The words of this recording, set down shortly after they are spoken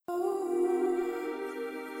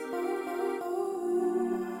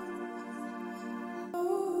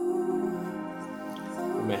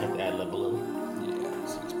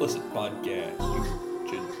explicit podcast. You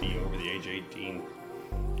should be over the age of 18.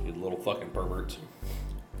 You little fucking perverts.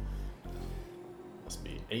 Must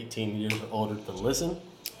be 18 years older to listen.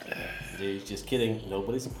 Dude, just kidding.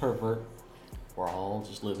 Nobody's a pervert. We're all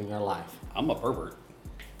just living our life. I'm a pervert.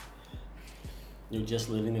 You're just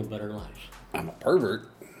living a better life. I'm a pervert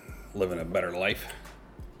living a better life.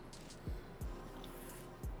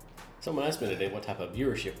 Someone asked me today what type of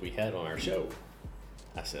viewership we had on our show.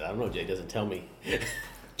 I said, I don't know, Jay doesn't tell me.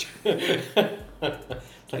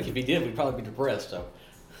 Like if he did, we'd probably be depressed. So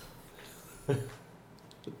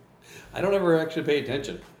I don't ever actually pay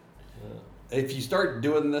attention. If you start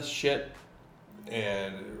doing this shit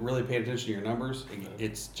and really pay attention to your numbers,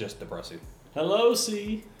 it's just depressing. hello,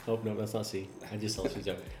 C. Oh no, that's not C. I just saw C's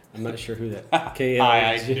joke. I'm not sure who that.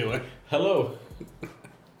 Hi, how you doing? Hello.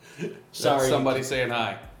 That's Sorry. somebody saying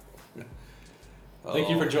hi. Thank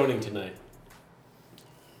you for joining tonight.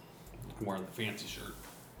 I'm wearing the fancy shirt.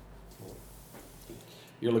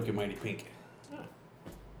 You're looking mighty pink.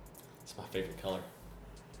 It's my favorite color.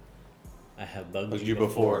 I have bugged Bugged you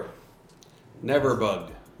before. Never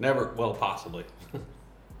bugged. Never. Well, possibly.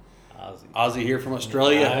 Ozzy. Ozzy here from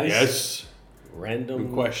Australia. Nice. Yes.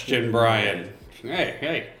 Random Question, Brian.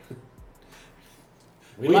 Hey.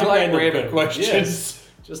 We like random questions. Yes.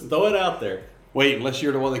 Just throw it out there. Wait, unless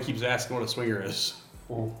you're the one that keeps asking what a swinger is.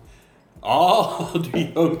 Oh, do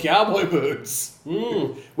you own cowboy boots?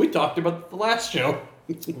 We talked about the last show.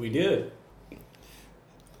 We did.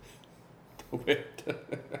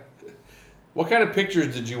 What kind of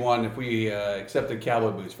pictures did you want if we accepted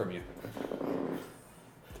cowboy boots from you?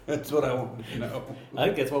 That's what I want to know. I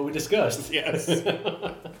think that's what we discussed. Yes.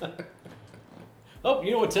 Oh,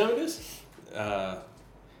 you know what time it is?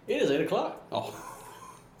 It is 8 o'clock. Oh,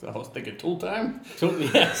 I was thinking tool time.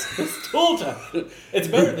 Yes, it's tool time. It's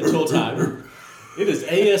better than tool time. It is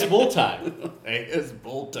AS Bull time. Hey, it's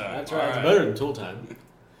bull time. That's right. All It's better than tool time.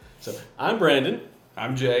 So I'm Brandon,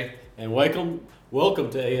 I'm Jay. and welcome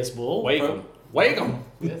to AS Bull. Wake 'em.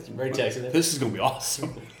 Yes, you're very Texan. This is going to be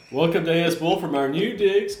awesome. Welcome to AS Bull from our new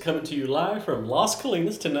digs, coming to you live from Las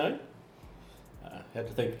Colinas tonight. I have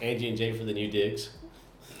to thank Angie and Jay for the new digs.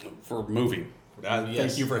 For moving. Yes.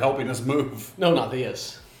 Thank you for helping us move. No, not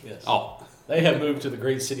this. Yes. Oh, They have moved to the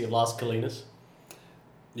great city of Las Colinas.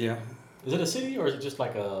 yeah. Is it a city or is it just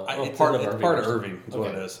like It's part of it's Irving? part of Irving is what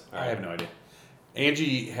Okay. it is. All I right. have no idea.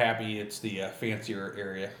 Angie happy it's the fancier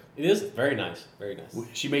area. It is very nice. Very nice.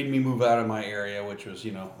 She made me move out of my area, which was,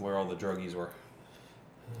 where all the druggies were.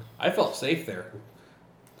 I felt safe there.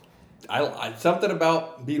 I something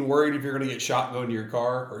about being worried if you're going to get shot going to your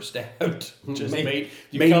car or stabbed just made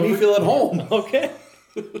me comfort- feel at home. Okay.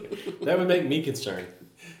 That would make me concerned.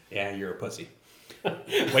 Yeah, you're a pussy.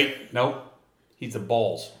 Wait, no. He's a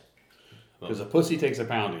balls. Because a pussy takes a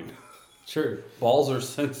pounding. True. Balls are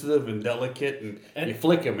sensitive and delicate, and you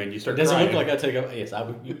flick them and you start Doesn't crying. look like I take a... Yes,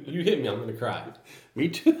 you hit me, I'm going to cry. Me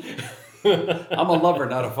too. I'm a lover,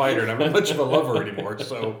 not a fighter, and I'm not much of a lover anymore,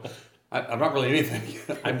 so I'm not really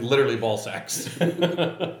anything. I'm literally ball sacks.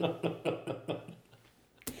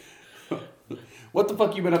 What the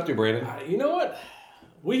fuck you been up to, Brandon? You know what?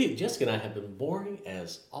 Jessica and I have been boring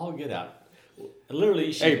as all get out.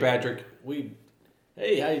 Literally, Hey, Patrick.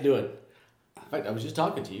 Hey, how you doing? In fact, I was just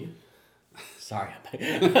talking to you. Sorry.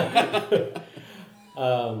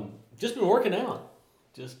 Just been working out.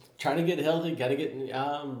 Just trying to get healthy. Got to get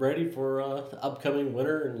ready for the upcoming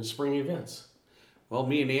winter and spring events. Well,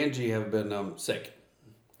 me and Angie have been sick.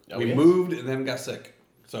 Oh, We yes? moved and then got sick.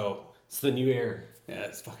 So, It's the new air. yeah,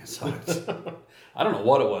 it fucking sucks. I don't know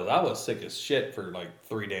what it was. I was sick as shit for like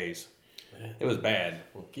 3 days. It was bad.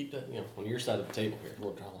 Well, keep that on your side of the table here. A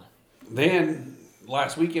little drama. Then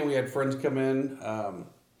last weekend we had friends come in.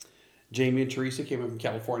 Jamie and Teresa came in from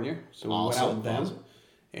California, so we went out with them. Awesome.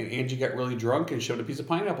 And Angie got really drunk and showed a piece of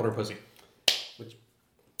pineapple in her pussy.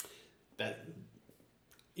 That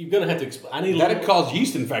you're gonna have to explain. I need That'd cause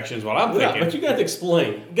yeast infection, is what I'm Yeah, thinking. but you got to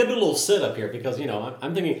explain. Get a little setup here because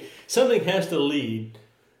I'm thinking something has to lead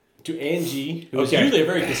to Angie, who is Okay. usually a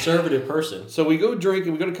very conservative person. So we go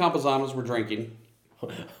drinking. We go to Campazano's. We're drinking.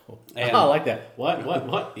 And- I like that. What?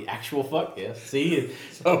 The actual fuck? Yeah. See,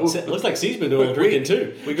 So- it looks like C's been doing a little drinking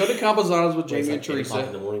too. We go to Campazano's with Well, it's Jamie like and 8 o'clock in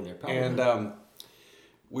Teresa, the morning there, probably. and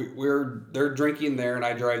they're drinking there, and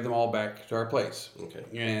I drive them all back to our place. Okay.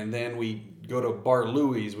 And then we go to Bar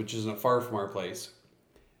Louie's, which isn't far from our place,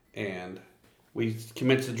 and we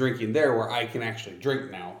commence the drinking there, where I can actually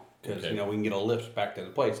drink now because Okay. we can get a lift back to the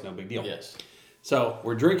place, no big deal. Yes. So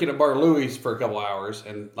we're drinking at Bar Louie's for a couple hours,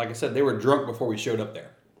 and like I said, they were drunk before we showed up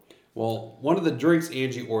there. Well, one of the drinks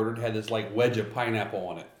Angie ordered had this like wedge of pineapple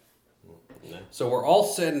on it. No. So we're all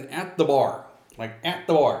sitting at the bar, like at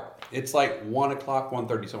the bar. It's like 1 o'clock,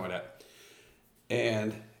 1:30, something like that.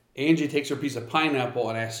 And Angie takes her piece of pineapple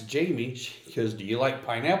and asks Jamie, she goes, "Do you like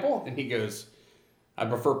pineapple?" And he goes, "I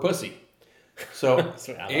prefer pussy." So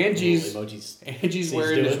Angie's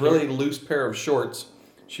wearing this really loose pair of shorts.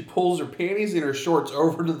 She pulls her panties and her shorts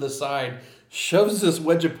over to the side, shoves this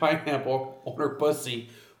wedge of pineapple on her pussy,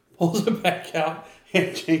 pulls it back out,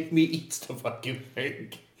 and Jamie eats the fucking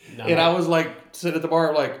thing. No. And I was like, sitting at the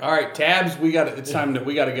bar, like, "All right, Tabs, we gotta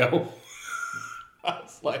go." I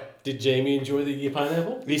was like, did Jamie enjoy the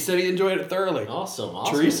pineapple? He said he enjoyed it thoroughly. Awesome.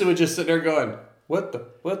 Teresa was just sitting there going, what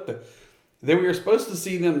the? Then we were supposed to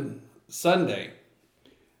see them Sunday,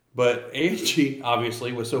 but Angie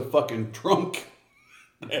obviously was so fucking drunk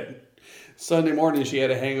that Sunday morning she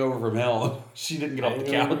had a hangover from hell. She didn't get off the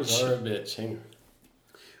couch. Are a bitch.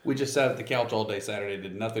 We just sat at the couch all day Saturday,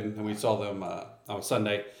 did nothing, and we saw them on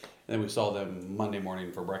Sunday, and then we saw them Monday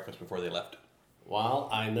morning for breakfast before they left. While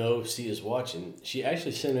I know C is watching, she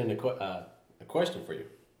actually sent in a question for you.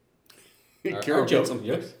 Our joke.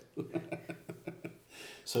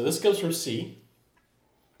 So this comes from C,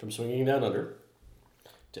 from Swinging Down Under,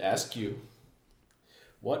 to ask you,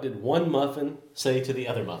 what did one muffin say to the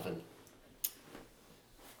other muffin?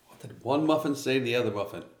 What did one muffin say to the other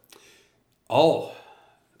muffin? Oh,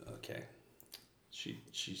 okay.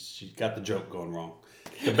 She got the joke going wrong.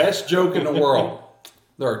 The best joke in the world.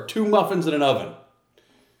 There are 2 muffins in an oven.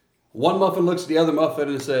 One muffin looks at the other muffin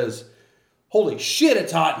and says, "Holy shit,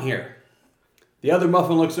 it's hot in here." The other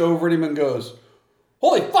muffin looks over at him and goes,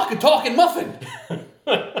 "Holy fucking talking muffin."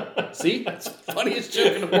 See? It's the funniest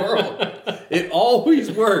joke in the world. It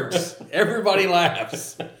always works. Everybody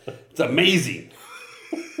laughs. It's amazing.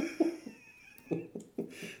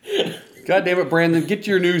 God damn it, Brandon. Get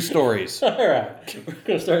to your news stories. All right. We're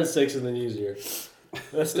going to start at 6 in the news here.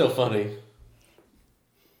 That's still funny.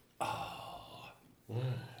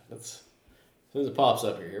 As soon as it pops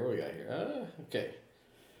up here, what we got here? Okay.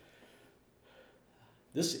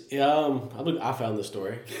 This, I found this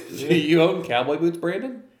story. You own cowboy boots,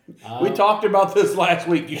 Brandon? We talked about this last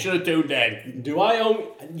week. You should have tuned in. Do I own?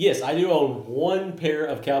 Yes, I do own one pair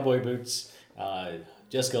of cowboy boots.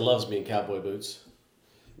 Jessica loves me in cowboy boots.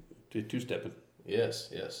 Two-stepping. Yes.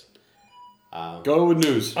 Go with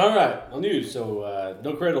news. All right, on news. So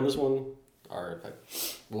no credit on this one. Or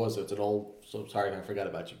what was it? It's an old. So sorry, I forgot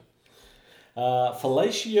about you.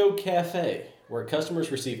 Fellatio Cafe, where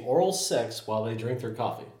customers receive oral sex while they drink their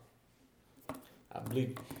coffee. I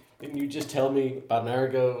believe. Didn't you just tell me about an hour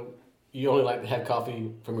ago you only like to have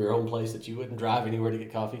coffee from your own place, that you wouldn't drive anywhere to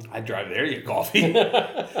get coffee? I'd drive there to get coffee.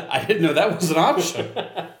 I didn't know that was an option.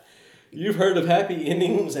 You've heard of happy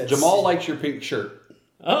endings at Jamal likes your pink shirt.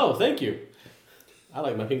 Oh, thank you. I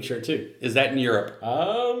like my pink shirt too. Is that in Europe?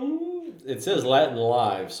 It says Latin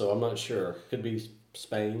Live, so I'm not sure. Could be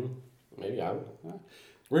Spain. Maybe.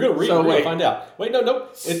 We're going to read it. We're going to find out. Wait, no.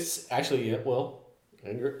 It's actually,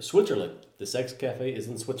 Switzerland. The sex cafe is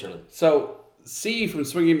in Switzerland. So, C from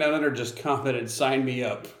Swinging Down Under just commented, "Sign me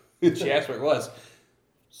up." She asked where it was.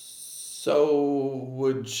 So,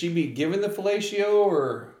 would she be given the fellatio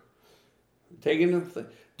or taking the...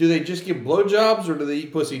 Do they just give blowjobs or do they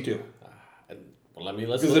eat pussy too?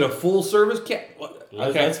 Let's Is it a full service cat?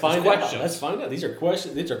 Okay, let's find out. Let's find out. These are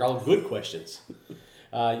questions. These are all good questions.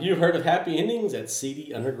 You've heard of happy endings at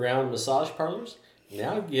seedy underground massage parlors?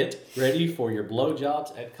 Now get ready for your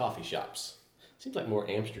blowjobs at coffee shops. Seems like more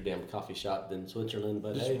Amsterdam coffee shop than Switzerland,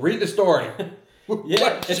 but just read the story.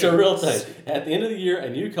 Yeah, it's a real thing. At the end of the year, a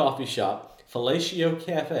new coffee shop, Fellatio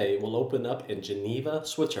Cafe, will open up in Geneva,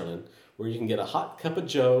 Switzerland, where you can get a hot cup of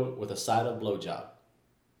joe with a side of blowjob.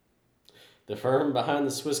 The firm behind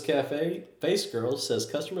the Swiss cafe, Face Girls, says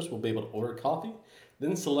customers will be able to order coffee,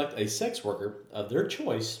 then select a sex worker of their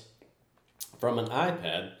choice from an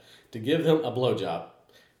iPad to give them a blowjob.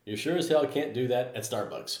 You sure as hell can't do that at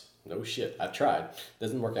Starbucks. No shit, I've tried.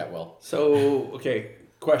 Doesn't work out well. So, okay,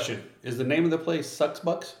 question. Is the name of the place Sucks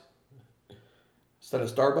Bucks? Instead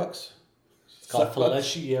of Starbucks? It's called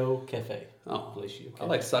Fellatio Cafe. Oh, Fellatio Cafe. I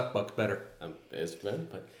like Suck Bucks better. It's better,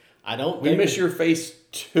 but I don't... We miss your face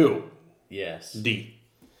too. Yes. D.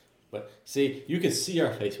 But see, you can see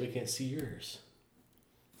our face. We can't see yours.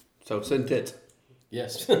 So send tits.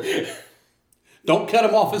 Yes. Don't cut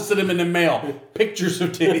them off and send them in the mail. Pictures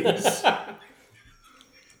of titties.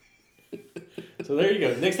 So there you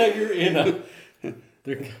go. Next time you're in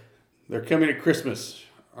They're coming at Christmas.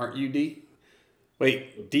 Aren't you, D?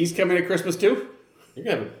 Wait, D's coming at Christmas too? You're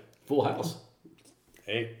going to have a full house.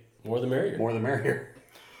 Hey. More the merrier. More the merrier.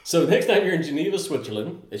 So next time you're in Geneva,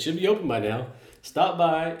 Switzerland, it should be open by now. Stop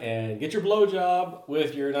by and get your blowjob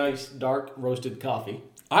with your nice dark roasted coffee.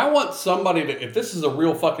 I want somebody to, if this is a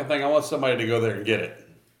real fucking thing, I want somebody to go there and get it.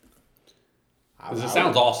 Because it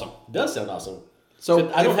sounds awesome. It does sound awesome.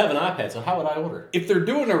 So I don't have an iPad, so how would I order? If they're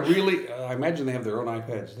doing a really, I imagine they have their own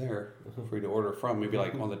iPads there for you to order from. Maybe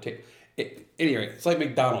like on the table. Anyway, it's like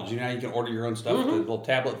McDonald's. You know how you can order your own stuff with the little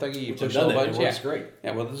tablet thingy. You push all buttons. It works great.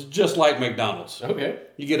 Yeah, well, this is just like McDonald's. Okay.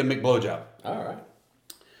 You get a McBlowjob. All right.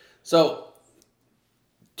 So,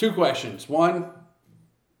 2 questions. One,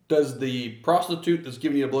 does the prostitute that's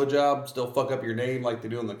giving you a blowjob still fuck up your name like they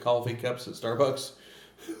do in the coffee cups at Starbucks?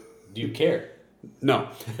 Do you care? No.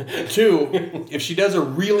 2, if she does a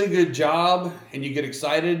really good job and you get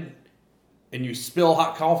excited and you spill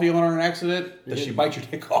hot coffee on her in accident, does she bite your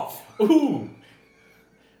dick off? Ooh.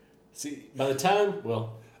 See, by the time,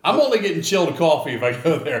 I'm only getting chilled coffee if I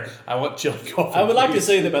go there. I want chilled coffee. I would like to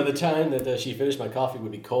say that by the time that she finished, my coffee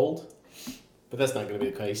would be cold, but that's not going to be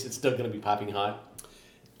the case. It's still going to be piping hot.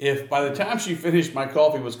 If by the time she finished, my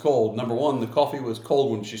coffee was cold, number 1, the coffee was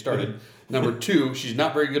cold when she started. Number 2, she's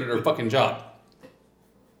not very good at her fucking job.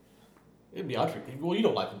 It'd be odd. Well, you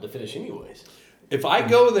don't like them to finish anyways. If I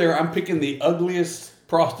go there, I'm picking the ugliest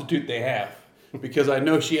prostitute they have because I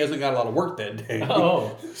know she hasn't got a lot of work that day.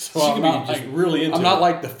 Oh, so she I'm could not be just like, really into I'm not it.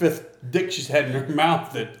 like the 5th dick she's had in her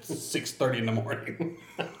mouth at 6:30 in the morning.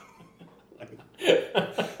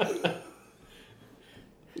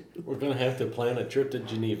 We're going to have to plan a trip to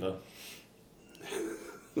Geneva.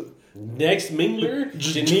 Next Mingler,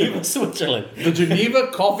 Geneva, Switzerland. The Geneva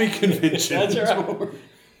Coffee Convention. That's right.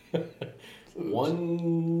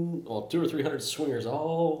 200 or 300 swingers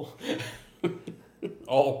all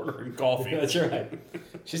ordering coffee. That's right.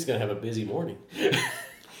 She's going to have a busy morning.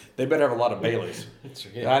 They better have a lot of Baileys. That's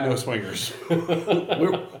right. I know swingers.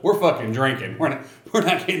 we're fucking drinking. We're not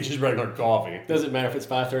getting just regular coffee. Doesn't matter if it's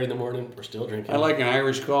 5:30 in the morning. We're still drinking. I like an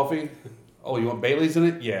Irish coffee. Oh, you want Baileys in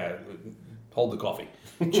it? Yeah. Hold the coffee.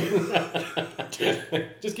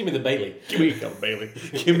 Just give me the Bailey. Give me the Bailey.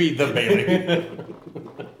 Give me the Bailey.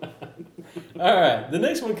 All right. The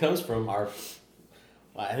next one comes from I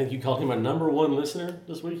think you called him our number 1 listener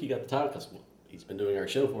this week. He got the title because he's been doing our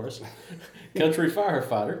show for us. Country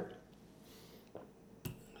Firefighter.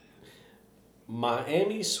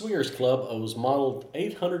 Miami Swingers Club owes model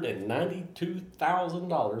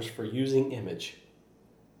 $892,000 for using image.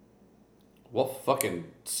 What fucking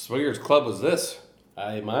swingers club was this?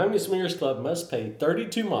 A Miami Swingers Club must pay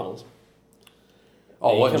 32 models.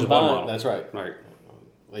 Oh, what? Just one model. That's right. Right.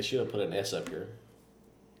 They should have put an S up here.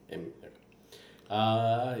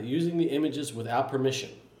 Using the images without permission.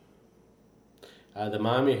 The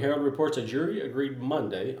Miami Herald reports a jury agreed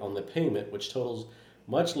Monday on the payment, which totals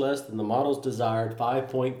much less than the model's desired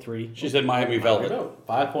 5.3. She said Miami Velvet.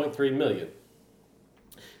 5.3 million.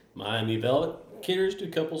 Miami Velvet caters to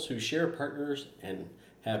couples who share partners and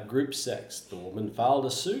have group sex. The woman filed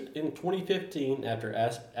a suit in 2015 after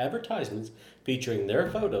advertisements featuring their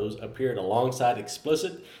photos appeared alongside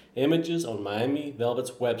explicit images on Miami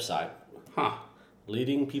Velvet's website,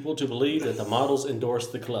 leading people to believe that the models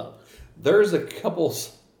endorsed the club. There's a couple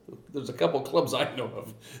clubs I know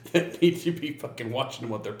of that need to be fucking watching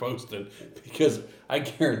what they're posting because I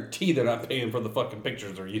guarantee they're not paying for the fucking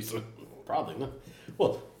pictures they're using. Probably not.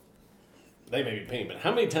 Well, they may be paying, but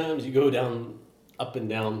how many times you go up and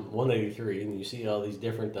down 183 and you see all these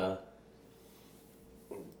different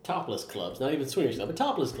topless clubs, not even swingers clubs, but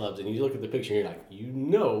topless clubs, and you look at the picture and you're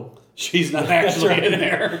like, she's not actually in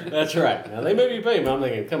there. That's right. Now they may be paying, but I'm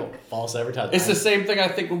thinking, come on, false advertising. It's the same thing I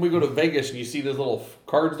think when we go to Vegas and you see those little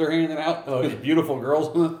cards they're handing out. Oh, yeah. Beautiful girls.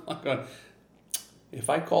 If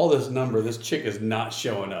I call this number, this chick is not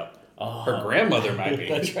showing up. Her grandmother might be.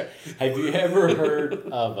 That's right. Have you ever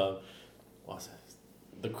heard of what's that?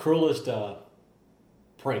 The Cruelest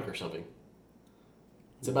Prank or something?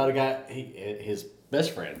 It's about a guy. His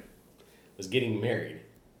best friend was getting married,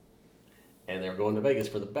 and they were going to Vegas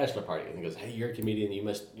for the bachelor party. And he goes, "Hey, you're a comedian. You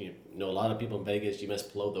must know a lot of people in Vegas. You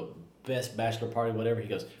must blow the best bachelor party, whatever." He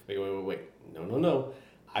goes, "Wait. No.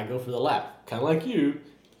 I go for the laugh, kind of like you,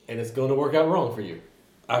 and it's going to work out wrong for you."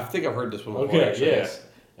 I think I've heard this one before. Okay, actually. yes.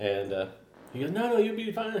 And he goes, no, you'll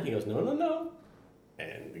be fine. He goes, no.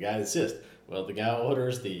 And the guy insists. Well, the guy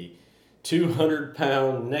orders the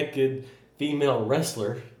 200-pound naked female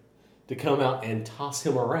wrestler to come out and toss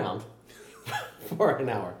him around for an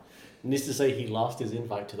hour. Needs to say he lost his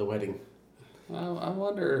invite to the wedding. Well, I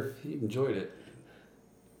wonder if he enjoyed it.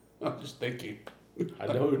 I'm just thinking. I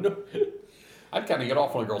don't know. I'd kind of get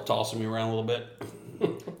off on a girl tossing me around a little bit.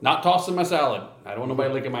 Not tossing my salad. I don't want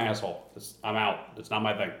nobody licking my asshole. I'm out. It's not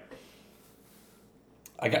my thing.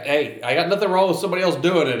 I got nothing wrong with somebody else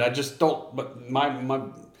doing it. I just don't. But my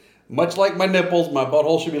much like my nipples, my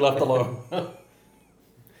butthole should be left alone.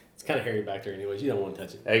 kind of hairy back there anyways. You don't want to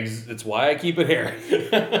touch it. It's why I keep it hairy.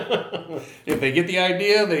 If they get the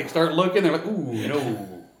idea, they start looking, they're like,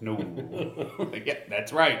 ooh, no. Like, yeah,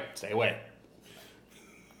 that's right. Stay away.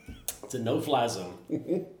 It's a no-fly zone.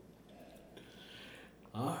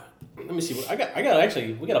 All right. Let me see.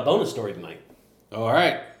 We got a bonus story tonight. All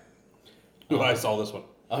right. I saw this one.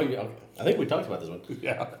 Oh, yeah. Okay. I think we talked about this one.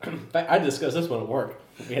 Yeah. In fact, I discussed this one at work.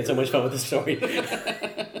 We had so much fun with this story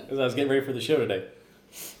as I was getting ready for the show today.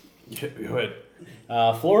 Yeah, go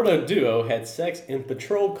ahead. Florida duo had sex in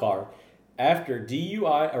patrol car after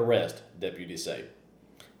DUI arrest, deputies say.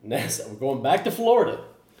 NASA, we're going back to Florida.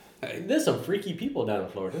 Hey. There's some freaky people down in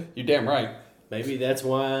Florida. You're damn right. Maybe that's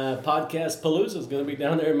why Podcast Palooza is going to be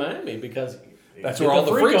down there in Miami, because that's where all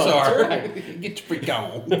the freaks are. Right. Get your freak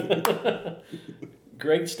on.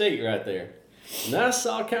 Great state right there.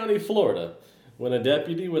 Nassau County, Florida, when a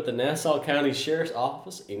deputy with the Nassau County Sheriff's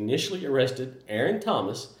Office initially arrested Aaron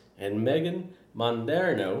Thomas and Megan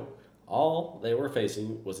Mondarno, all they were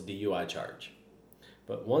facing was a DUI charge.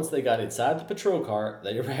 But once they got inside the patrol car,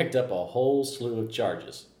 they racked up a whole slew of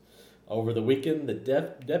charges. Over the weekend, the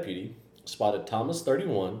deputy spotted Thomas,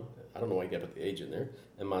 31, I don't know why you got to put the age in there,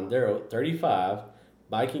 and Mondaro, 35,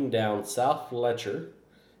 biking down South Fletcher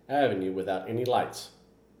Avenue without any lights.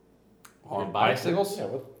 On bicycles? Yeah,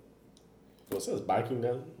 well, it says biking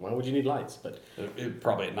down. Why would you need lights? But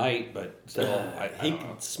probably at night, but still, he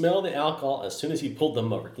could smell the alcohol as soon as he pulled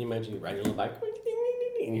them over. Can you imagine you riding your little bike,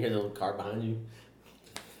 and you hear the little car behind you?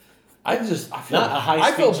 I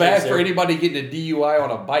feel bad for anybody getting a DUI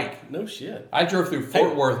on a bike. No shit. I drove through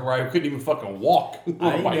Fort Worth where I couldn't even fucking walk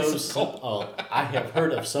on a bicycle. I have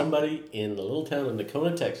heard of somebody in the little town of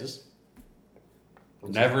Nacona, Texas.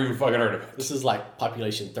 Never even fucking heard of it. This is like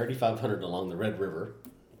population 3,500 along the Red River,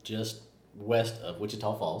 just west of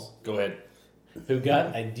Wichita Falls. Go ahead. Who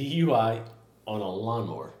got a DUI on a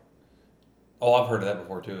lawnmower. Oh, I've heard of that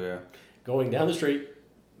before too, yeah. Going down the street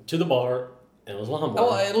to the bar, and it was a lawnmower.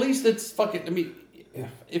 Oh, at least it's fucking, I mean,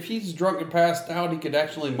 if he's drunk and passed out, he could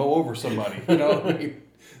actually mow over somebody, you know? I mean,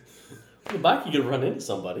 the bike, you could run into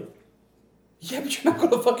somebody. Yeah, but you're not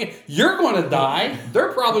going to fucking... You're going to die.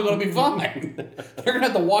 They're probably going to be fine. They're going to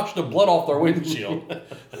have to wash the blood off their windshield.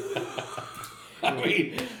 I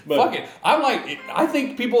mean, fuck it. I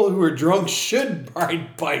think people who are drunk should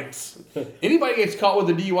ride bikes. Anybody gets caught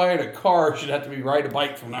with a DUI in a car should have to be ride a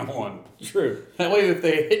bike from now on. True. That way, if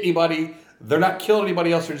they hit anybody, they're not killing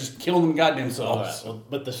anybody else. They're just killing them goddamn selves. Well,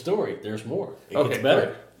 but the story, there's more. It Okay, gets better.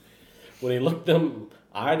 right. When he looked them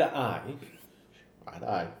eye to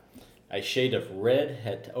eye, a shade of red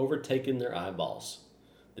had overtaken their eyeballs.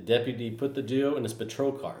 The deputy put the duo in his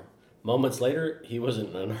patrol car. Moments later, he was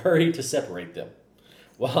in a hurry to separate them.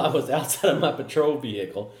 While I was outside of my patrol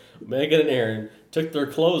vehicle, Megan and Aaron took their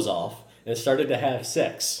clothes off and started to have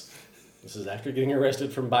sex. This is after getting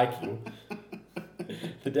arrested from biking.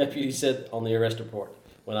 The deputy said on the arrest report,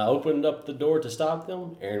 when I opened up the door to stop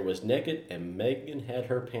them, Aaron was naked and Megan had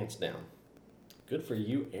her pants down. Good for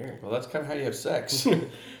you, Aaron. Well, that's kind of how you have sex.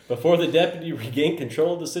 Before the deputy regained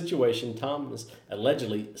control of the situation, Thomas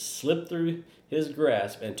allegedly slipped through his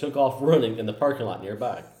grasp and took off running in the parking lot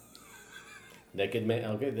nearby. Naked man.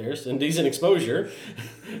 Okay, there's indecent exposure.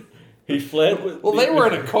 He fled with... Well, they were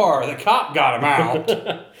in a car. The cop got him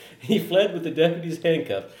out. He fled with the deputy's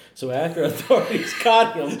handcuffed. So after authorities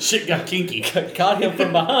caught him... Shit got kinky. Caught him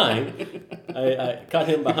from behind. I caught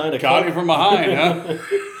him behind a car. Caught him from behind, huh?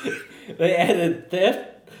 They added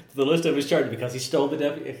theft to the list of his charges because he stole the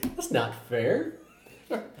deputy. That's not fair.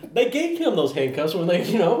 They gave him those handcuffs when they,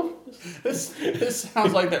 This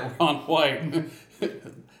sounds like that Ron White.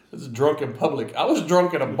 This is drunk in public. I was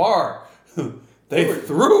drunk at a bar. They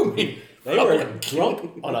threw me. They were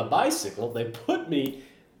drunk on a bicycle. They put me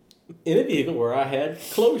in a vehicle where I had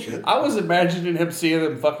closure. I was imagining him seeing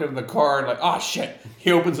them fucking in the car and like, oh shit.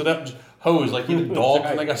 He opens it up, just hose like he did dogs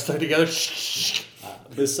and they got stuck together.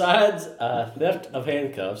 Besides theft of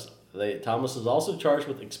handcuffs, Thomas is also charged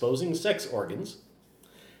with exposing sex organs,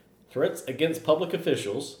 threats against public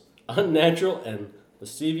officials, unnatural and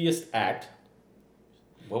lascivious act.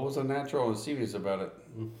 What was unnatural and lascivious about it?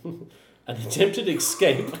 An attempted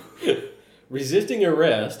escape, resisting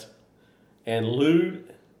arrest, and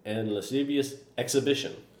lewd and lascivious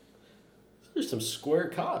exhibition. There's some square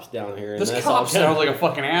cops down here. This cop sounds like a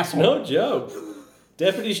fucking asshole. No joke.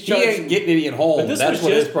 Deputies charged... He ain't getting any at home. That's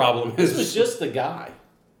what his problem is. This was just the guy.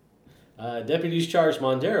 Deputies charged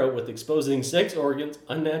Mondaro with exposing sex organs,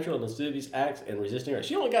 unnatural and lascivious acts, and resisting arrest.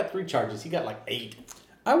 She only got 3 charges. He got like 8.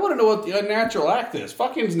 I want to know what the unnatural act is.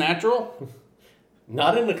 Fucking's natural.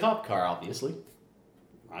 Not in the cop car, obviously.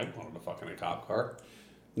 I'd want to fuck in a cop car.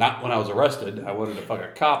 Not when I was arrested. I wanted to fuck a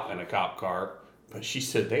cop in a cop car, but she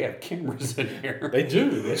said they have cameras in here. They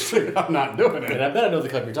do. That's true. I'm not doing it. And I bet I know the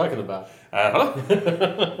cop you're talking about. Uh-huh.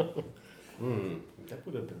 That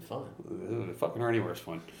would have been fun. Fucking Ernie was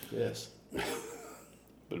fun. Yes.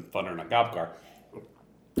 Been funner in a cop car.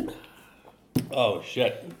 Oh,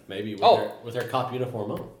 shit. Maybe with, Oh. with her cop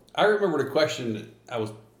uniform on. I remembered a question that I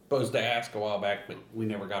was supposed to ask a while back, but we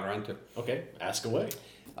never got around to. Okay, ask away.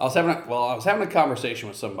 I was having a conversation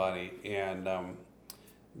with somebody, and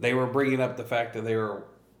they were bringing up the fact that they were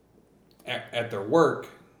at their work.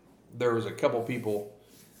 There was a couple people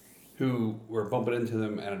who were bumping into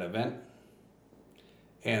them at an event,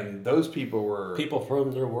 and those people were People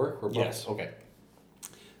from their work? Or both? Yes. Okay.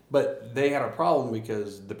 but they had a problem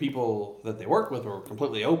because the people that they worked with were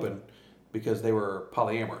completely open because they were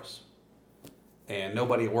polyamorous, and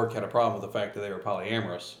nobody at work had a problem with the fact that they were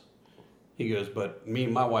polyamorous. He goes, but me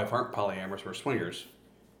and my wife aren't polyamorous, we're swingers.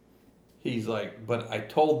 He's like, but I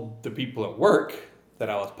told the people at work that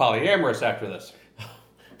I was polyamorous after this.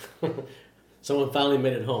 Someone finally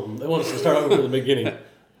made it home. They want us to start over from the beginning.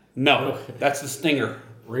 No, that's the stinger.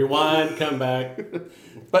 Rewind, come back.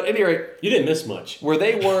 But at any rate, You didn't miss much. where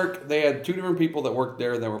they work, they had two different people that worked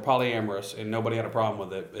there that were polyamorous, and nobody had a problem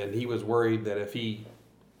with it. And he was worried that if he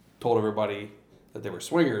told everybody that they were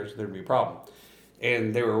swingers, there'd be a problem.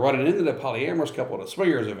 And they were running into the polyamorous couple at a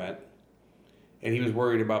swingers event, and he was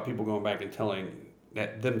worried about people going back and telling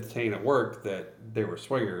them saying at work that they were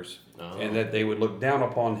swingers, and that they would look down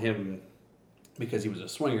upon him because he was a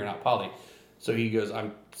swinger, not poly. So he goes,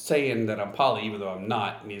 I'm saying that I'm poly even though I'm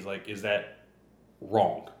not. And he's like, is that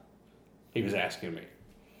wrong? He was asking me.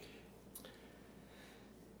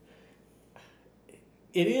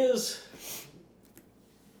 It is,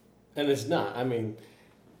 and it's not. I mean,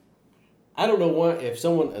 I don't know what, if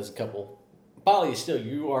someone as a couple, poly is still,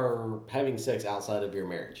 you are having sex outside of your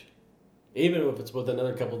marriage. Even if it's with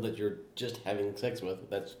another couple that you're just having sex with,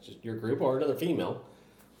 that's just your group, or another female,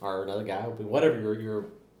 or another guy, whatever your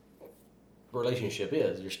relationship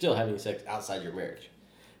is, you're still having sex outside your marriage.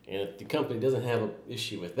 And if the company doesn't have an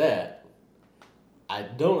issue with that, I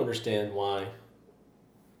don't understand why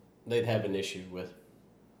they'd have an issue with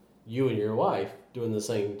you and your wife doing the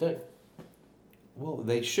same thing. Well,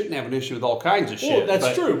 they shouldn't have an issue with all kinds of shit. Well, that's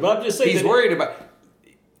but true, but I'm just saying he's that worried about.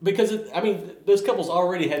 because those couples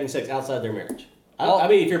already having sex outside their marriage. I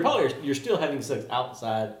mean, if you're poly, you're still having sex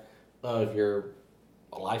outside of your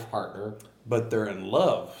life partner. But they're in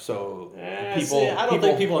love, so people. I don't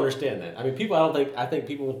think people understand that. I mean, I think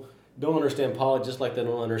people don't understand poly just like they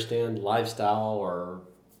don't understand lifestyle or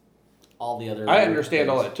all the other. I understand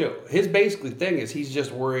all things. that too. His basically thing is he's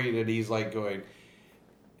just worried that he's like going.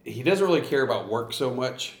 He doesn't really care about work so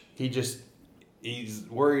much. He's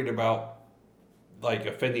worried about like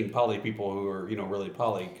offending poly people who are really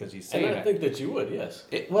poly because he's saying And I think that you would, yes.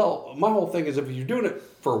 Well, my whole thing is if you're doing it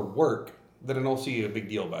for work, then I don't see a big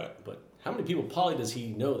deal about it. But how many people poly does he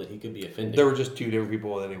know that he could be offending? There were just two different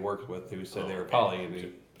people that he worked with who said they were poly,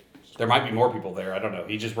 and there might be more people there. I don't know.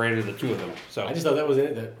 He just ran into the two of them. So I just thought that was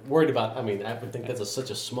it. That worried about. I mean, I would think that's such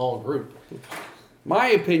a small group. my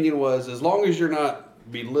opinion was, as long as you're not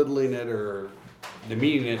belittling it or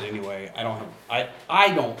demeaning it anyway,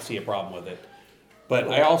 I don't see a problem with it. But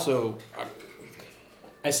I also,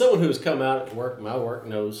 As someone who's come out at work, my work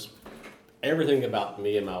knows everything about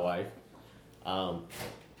me and my wife.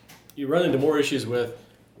 You run into more issues with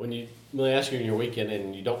when they ask you in your weekend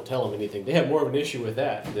and you don't tell them anything. They have more of an issue with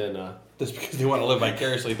that than just because they want to live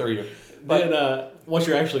vicariously through you. what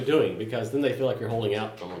you're actually doing, because then they feel like you're holding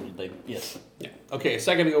out on them. Yes. Yeah. Okay, a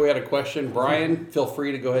second ago we had a question. Brian, feel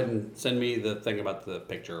free to go ahead and send me the thing about the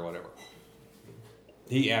picture or whatever.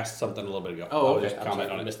 He asked something a little bit ago. Oh, I'll okay. just I'm comment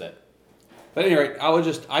sorry, on I it. missed that. But anyway,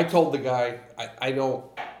 I told the guy, I don't,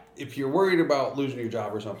 if you're worried about losing your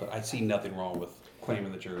job or something, I see nothing wrong with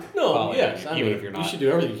claiming that you're No, poly, yes. even if you're not. You should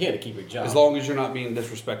do everything you can to keep your job. As long as you're not being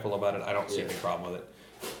disrespectful about it, I don't see any problem with it.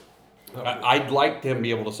 I'd like him to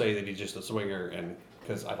be able to say that he's just a swinger, and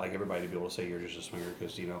because I'd like everybody to be able to say you're just a swinger,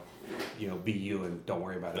 because be you and don't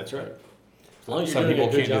worry about it. That's right. As long as you're Some doing a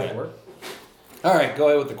people good can't do job that. at work. All right, go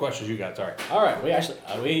ahead with the questions you got. Sorry. All right, we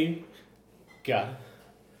got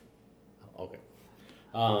okay.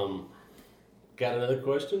 Got another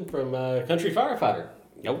question from Country Firefighter.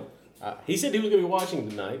 Nope. He said he was going to be watching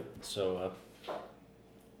tonight, so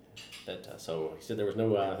so he said there was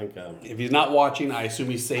no. I think If he's not watching, I assume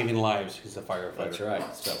he's saving lives. He's a firefighter. that's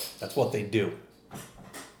right. So That's what they do.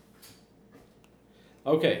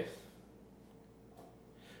 okay.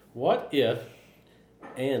 What if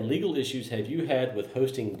and legal issues have you had with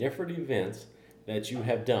hosting different events that you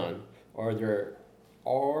have done? Are there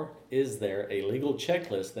or is there a legal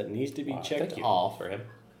checklist that needs to be checked thank you. off for him.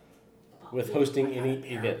 with hosting any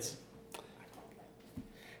events?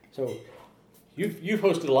 So, you've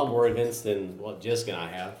hosted a lot more events than what Jessica and I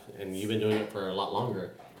have, and you've been doing it for a lot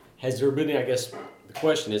longer. Has there been, I guess, the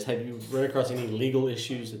question is, have you run across any legal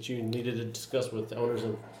issues that you needed to discuss with owners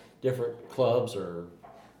of different clubs or?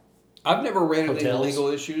 I've never ran into any Hotels? legal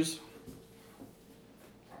issues.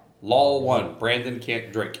 Law 1, Brandon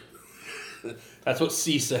can't drink. That's what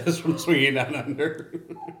C says from Swinging Down Under.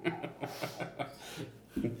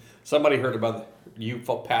 Somebody heard about you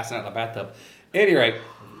passing out in the bathtub. Any rate,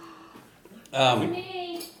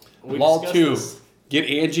 We Law discussed 2, this. get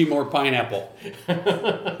Angie more pineapple.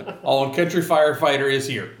 All Country Firefighter is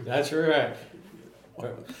here. That's right. All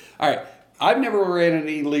right. I've never ran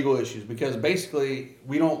into any legal issues because basically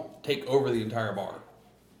we don't take over the entire bar.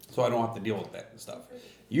 So I don't have to deal with that and stuff.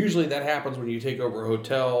 Usually that happens when you take over a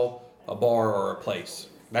hotel, a bar, or a place.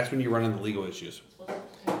 That's when you run into legal issues.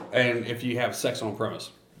 And if you have sex on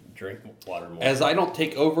premise. Drink water more. As I don't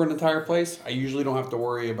take over an entire place, I usually don't have to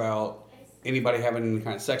worry about anybody having any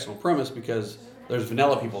kind of sex on premise because there's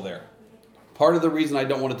vanilla people there. Part of the reason I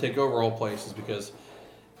don't want to take over a whole place is because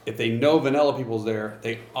if they know vanilla people's there,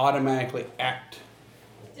 they automatically act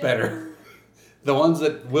better. The ones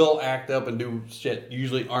that will act up and do shit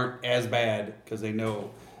usually aren't as bad because they know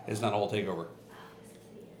it's not a whole takeover.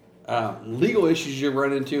 Legal issues you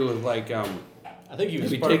run into is like I think you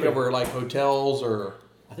if you take over like hotels or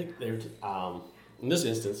I think there's in this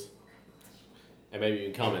instance, and maybe you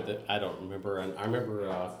can comment that I don't remember. And I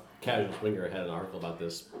remember Casual Swinger had an article about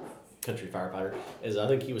this country firefighter. Is I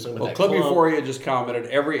think he was talking about Well, that Club Euphoria just commented,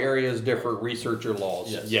 every area is different, research your laws.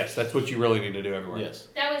 Yes. That's what you really need to do everywhere. Yes,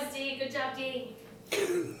 That was D. Good job, D.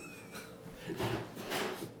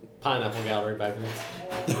 Pineapple Gallery back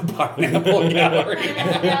then. Pineapple Gallery.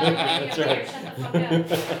 That's right. Shut the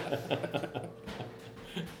fuck up.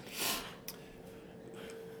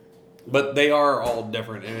 But they are all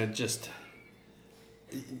different, and it just...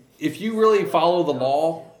 If you really follow the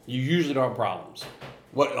law, you usually don't have problems.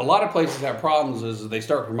 What a lot of places have problems is they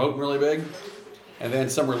start promoting really big, and then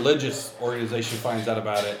some religious organization finds out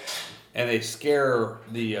about it, and they scare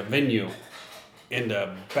the venue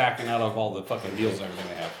into backing out of all the fucking deals and everything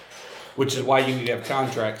they have. Which is why you need to have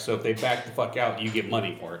contracts, so if they back the fuck out, you get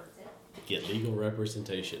money for it. Get legal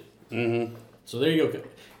representation. Mm-hmm. So there you go.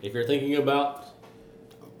 If you're thinking about,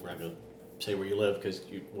 we're not going to say where you live because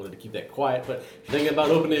you wanted to keep that quiet, but if you're thinking about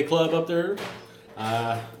opening a club up there,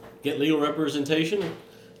 get legal representation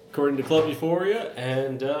according to Club Euphoria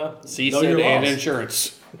and know your and laws.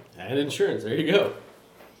 insurance. And insurance. There you go.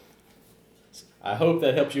 I hope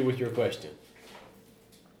that helps you with your question.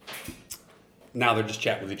 Now they're just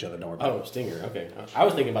chatting with each other. Don't worry about it. Oh, Stinger. Okay. I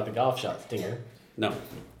was thinking about the golf shot Stinger. No.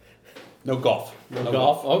 No golf. No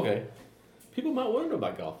golf? Okay. People might want to know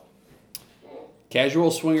about golf. Casual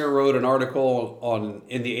Swinger wrote an article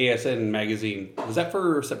in the ASN magazine. Was that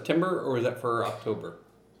for September or was that for October?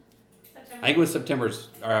 I think it was September's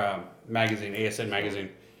magazine, ASN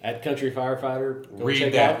magazine. At Country Firefighter, go Read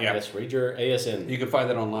check that, out. yeah. Yes, read your ASN. You can find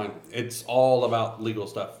that online. It's all about legal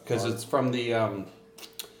stuff because it's from the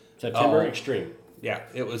September Oh. Extreme. yeah,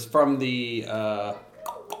 it was from the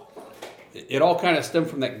it all kind of stemmed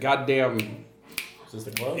from that goddamn Is this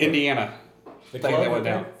the club? Indiana The thing club that went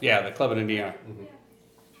up down. there? Yeah, the club in Indiana.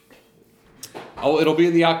 Oh, it'll be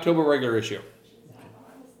in the October regular issue.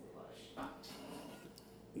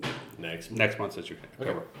 Next month's issue.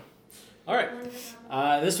 Okay. All right.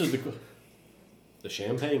 This was the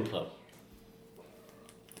Champagne Club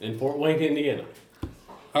in Fort Wayne, Indiana.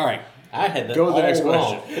 All right. I had that Go to the all next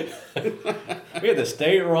wrong. We had the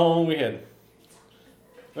state wrong. We had.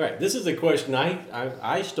 All right. This is a question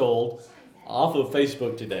I stole off of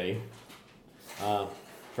Facebook today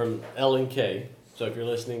from Ellen K. So if you're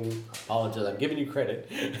listening, apologize. I'm giving you credit.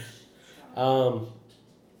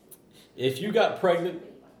 If you got pregnant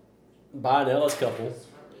by an Ellis couple,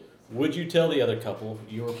 would you tell the other couple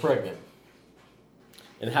you were pregnant?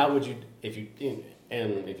 And how would you, if you didn't,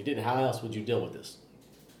 how else would you deal with this?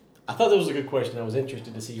 I thought that was a good question. I was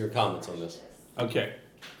interested to see your comments on this. Okay.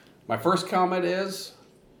 My first comment is,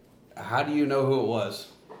 how do you know who it was?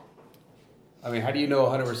 I mean, how do you know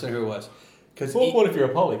 100% who it was? Because Well, what if you're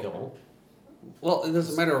a poly couple? well, it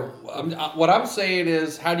doesn't matter. What I'm saying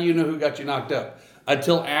is, how do you know who got you knocked up?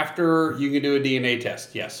 Until after you can do a DNA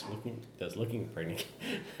test. Yes. Looking pregnant.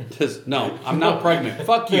 No, I'm not pregnant.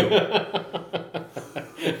 Fuck you.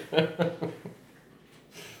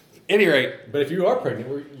 Any rate, But if you are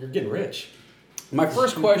pregnant, you're getting rich. my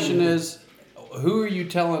first question is, who are you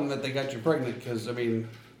telling that they got you pregnant? Because, I mean,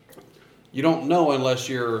 You don't know unless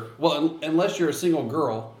you're unless you're a single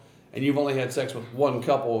girl and you've only had sex with one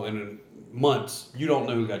couple in months. You don't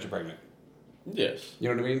know who got you pregnant. Yes. You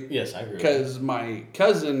know what I mean? Yes, I agree. Because my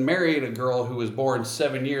cousin married a girl who was born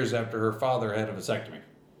 7 years after her father had a vasectomy.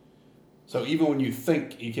 So even when you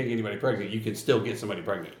think you can't get anybody pregnant, you can still get somebody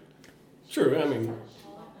pregnant. True. I mean,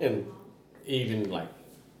 and even like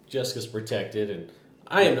Jessica's protected, and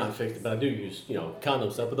I am not fixed, but I do use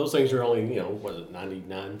condom stuff. But those things are only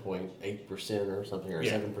 99.8% or something, or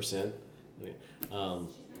 7%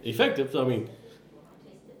 effective. So I mean,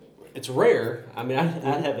 it's rare. I mean, I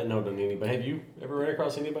haven't known anybody. Have you ever ran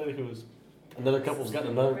across anybody who's another couple's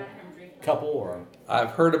gotten another couple or?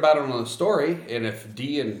 I've heard about it on a story, and if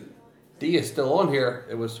D is still on here,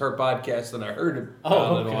 it was her podcast that I heard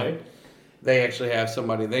about it on. They actually have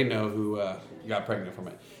somebody they know who got pregnant from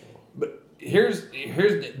it. But here's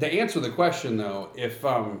the answer to the question though. If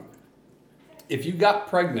you got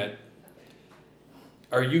pregnant,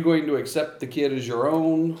 are you going to accept the kid as your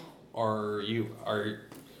own, or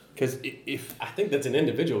because if I think that's an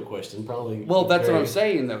individual question, probably. Well, that's what I'm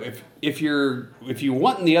saying though. If you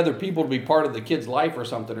want the other people to be part of the kid's life or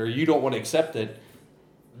something, or you don't want to accept it,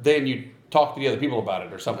 then you talk to the other people about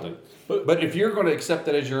it or something. But if you're going to accept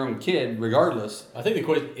it as your own kid, regardless, I think the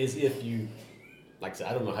question is if you, like I said,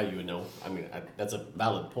 I don't know how you would know. I mean, that's a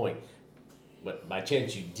valid point. But by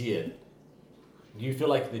chance you did, do you feel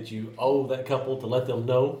like that you owe that couple to let them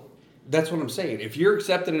know? that's what I'm saying. If you're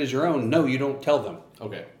accepting it as your own, no, you don't tell them.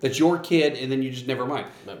 Okay. That's your kid, and then you just never mind.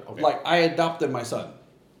 Okay. Like, I adopted my son.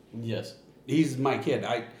 Yes. He's my kid.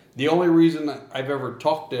 The only reason I've ever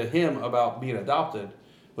talked to him about being adopted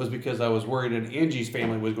was because I was worried that Angie's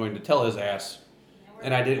family was going to tell his ass,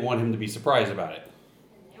 and I didn't want him to be surprised about it.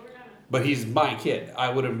 But he's my kid. I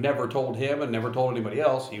would have never told him and never told anybody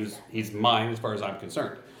else. He's mine as far as I'm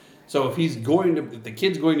concerned. So if the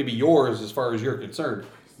kid's going to be yours as far as you're concerned,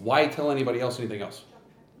 why tell anybody else anything else?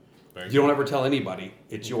 You don't ever tell anybody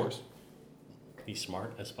it's yours. He's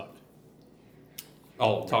smart as fuck.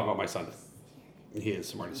 Oh, talk about my son. He is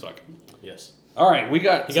smart as fuck. Yes. All right, we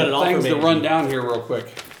got some things to run down here real quick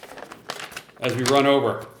as we run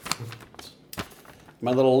over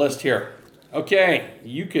my little list here. Okay,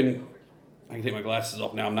 I can take my glasses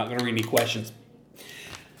off now. I'm not going to read any questions.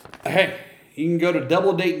 Hey, you can go to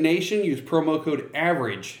Double Date Nation, use promo code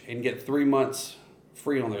AVERAGE, and get 3 months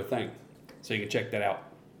free on their thing. So you can check that out.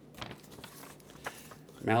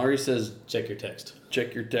 Mallory says, check your text.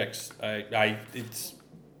 Check your text. I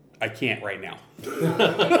can't right now.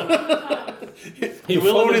 The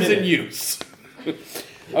phone is in use.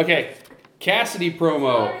 Okay, Cassidy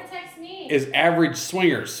promo is Average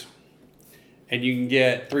Swingers, and you can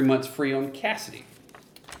get 3 months free on Cassidy.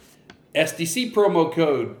 SDC promo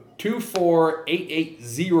code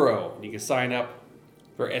 24880. You can sign up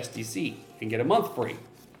for SDC and get a month free.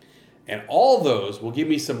 And all those will give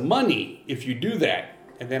me some money if you do that,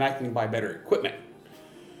 and then I can buy better equipment.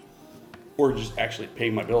 Or just actually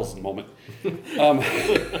pay my bills in the moment.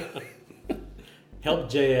 Help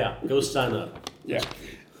Jay out. Go sign up. Yeah.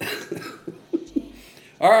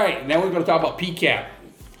 All right, now we're going to talk about PCAP,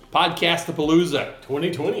 Podcastapalooza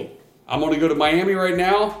 2020. I'm going to go to Miami right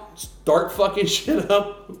now, start fucking shit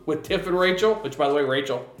up with Tiff and Rachel, which, by the way,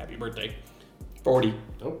 Rachel, happy birthday. 40.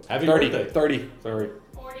 Oh, happy 30, birthday. 30, sorry.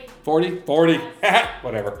 40. 40?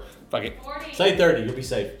 Whatever. Fuck it. 40. Say 30. You'll be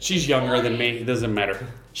safe. She's younger than me. It doesn't matter.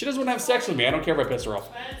 She doesn't want to have sex with me. I don't care if I piss her off.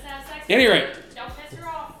 Let's have sex Any with rate. her. Don't piss her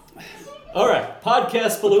off. All right.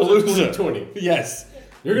 Podcastapalooza 2020. Yes.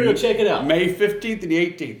 You're going to go check it out. May 15th and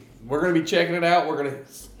the 18th. We're going to be checking it out. We're going to...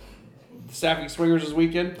 Sapphic Swingers this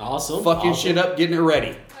weekend. Awesome. Fucking awesome. shit up, getting it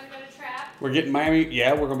ready. Want to go to Trap? We're getting Miami.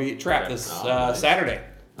 Yeah, we're going to be at Trap this nice. Saturday.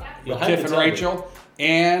 Yeah. You'll With have Tiff to and tell me. Rachel.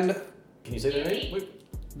 And Can you say their name?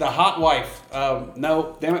 Wait. the hot wife.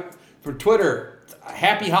 No, damn it. From Twitter.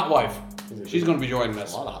 Happy Hot Wife. She's going to be joining A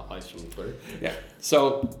us. lot of hot bites from Twitter. Yeah.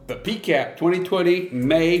 So, but PCAP 2020,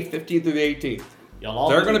 May 15th through the 18th. Y'all all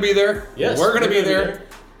They're going to be there. Yes, We're going to they're be gonna be there. there.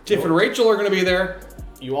 Tiff and Rachel are going to be there.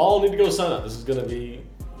 You all need to go sign up. This is going to be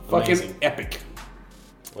Fucking amazing. epic.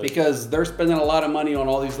 Because they're spending a lot of money on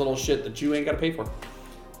all these little shit that you ain't got to pay for.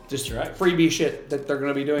 Just right. freebie shit that they're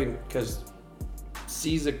going to be doing because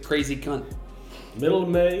C's a crazy cunt. Middle of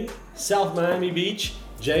May, South Miami Beach,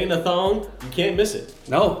 Jay in a thong. You can't miss it.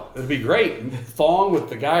 No, it'll be great. Thong with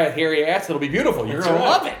the guy at hairy ass. It'll be beautiful. You're That's going to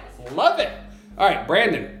right. love it. Love it. All right,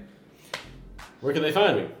 Brandon. Where can they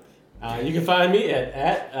find me? You can find me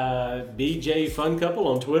at BJ Fun Couple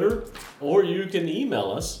on Twitter, or you can email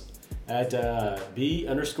us at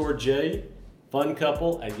B_J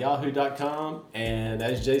funcouple@yahoo.com. And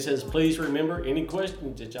as Jay says, please remember any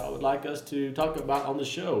questions that y'all would like us to talk about on the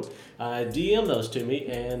show. DM those to me,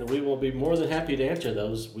 and we will be more than happy to answer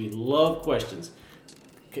those. We love questions.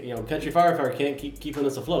 Country Firefighter can't keep keeping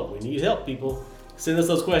us afloat. We need help, people. Send us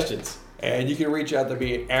those questions. And you can reach out to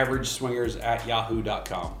me at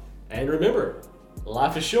averageswingers@yahoo.com. And remember,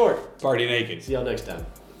 life is short. Party naked. See y'all next time.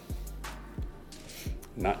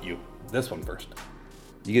 Not you. This one first.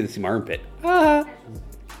 You get to see my armpit.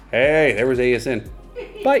 Hey, there was ASN.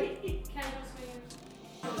 Bye. Casual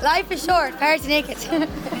swingers. Life is short, party naked.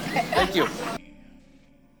 Thank you.